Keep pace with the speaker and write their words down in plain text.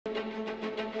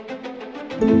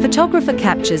Photographer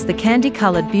captures the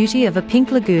candy-colored beauty of a pink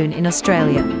lagoon in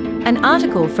Australia. An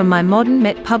article from My Modern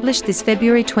Met published this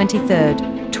February 23,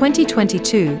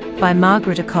 2022, by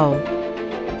Margaret Cole.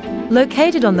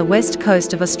 Located on the west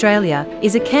coast of Australia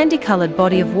is a candy-colored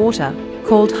body of water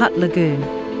called Hut Lagoon.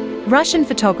 Russian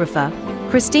photographer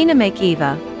Kristina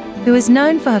Makeeva, who is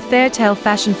known for her fairytale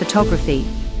fashion photography,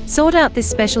 sought out this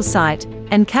special site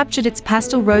and captured its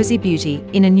pastel rosy beauty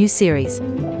in a new series.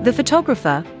 The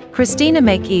photographer, Kristina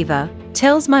Makeeva,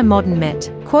 tells My Modern Met,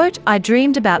 quote, "I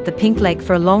dreamed about the pink lake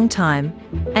for a long time,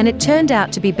 and it turned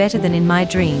out to be better than in my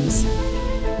dreams.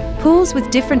 Pools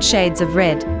with different shades of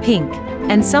red, pink,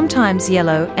 and sometimes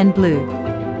yellow and blue.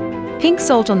 Pink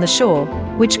salt on the shore,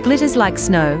 which glitters like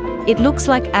snow, it looks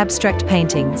like abstract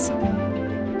paintings.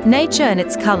 Nature and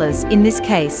its colors, in this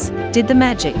case, did the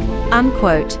magic,"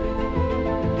 unquote.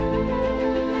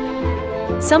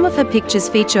 Some of her pictures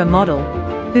feature a model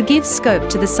who gives scope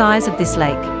to the size of this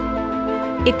lake.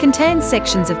 It contains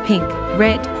sections of pink,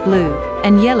 red, blue,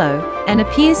 and yellow, and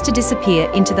appears to disappear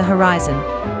into the horizon.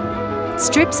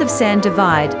 Strips of sand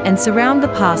divide and surround the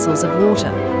parcels of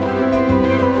water.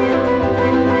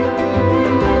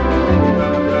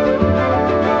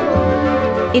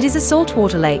 It is a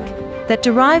saltwater lake that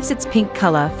derives its pink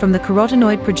color from the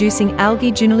carotenoid-producing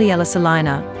algae Junulella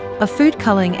salina, a food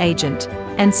coloring agent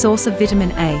and source of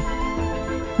vitamin A.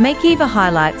 Makeeva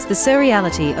highlights the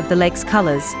surreality of the lake's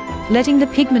colors, letting the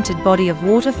pigmented body of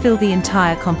water fill the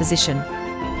entire composition.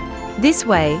 This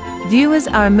way, viewers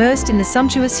are immersed in the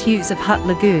sumptuous hues of Hut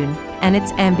Lagoon and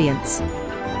its ambience.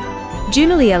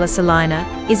 Junulella salina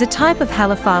is a type of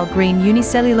halophile green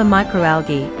unicellular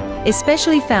microalgae,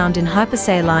 especially found in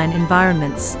hypersaline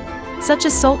environments, such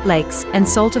as salt lakes and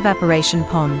salt evaporation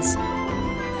ponds.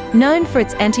 Known for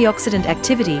its antioxidant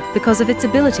activity because of its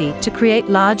ability to create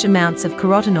large amounts of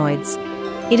carotenoids,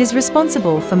 it is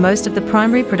responsible for most of the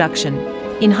primary production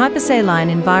in hypersaline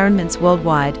environments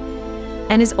worldwide,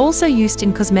 and is also used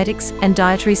in cosmetics and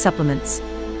dietary supplements.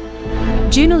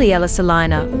 Junulella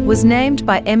salina was named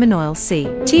by Emanuel C.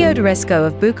 Teodorescu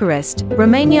of Bucharest,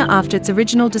 Romania after its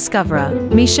original discoverer,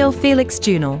 Michel Félix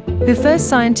Junel, who first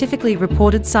scientifically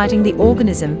reported sighting the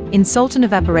organism in salt and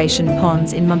evaporation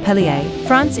ponds in Montpellier,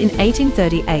 France in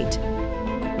 1838.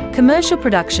 Commercial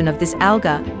production of this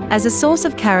alga, as a source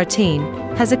of carotene,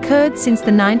 has occurred since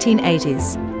the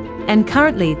 1980s, and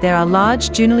currently there are large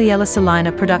Junulella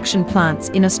salina production plants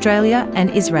in Australia and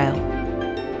Israel.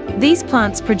 These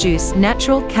plants produce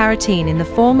natural carotene in the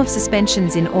form of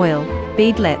suspensions in oil,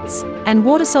 beadlets, and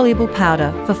water-soluble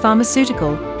powder for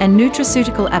pharmaceutical and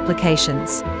nutraceutical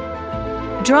applications.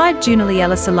 Dried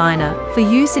Junulella salina for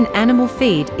use in animal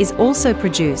feed is also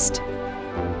produced.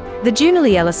 The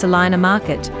Junulella salina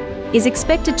market is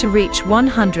expected to reach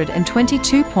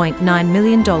 $122.9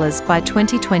 million by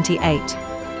 2028.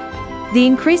 The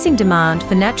increasing demand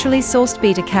for naturally sourced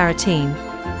beta-carotene,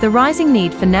 the rising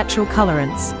need for natural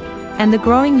colorants, and the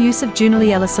growing use of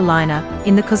Junulella salina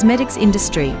in the cosmetics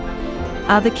industry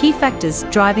are the key factors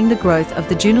driving the growth of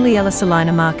the Junulella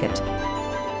salina market.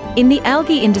 In the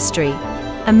algae industry,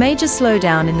 a major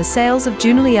slowdown in the sales of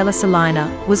Junulella salina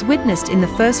was witnessed in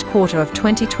the first quarter of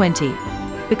 2020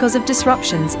 because of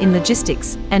disruptions in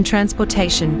logistics and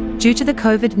transportation due to the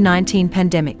COVID-19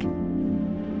 pandemic.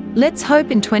 Let's hope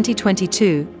in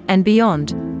 2022 and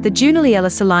beyond, the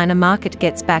Junulella salina market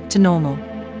gets back to normal,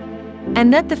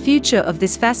 and that the future of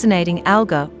this fascinating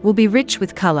alga will be rich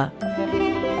with color.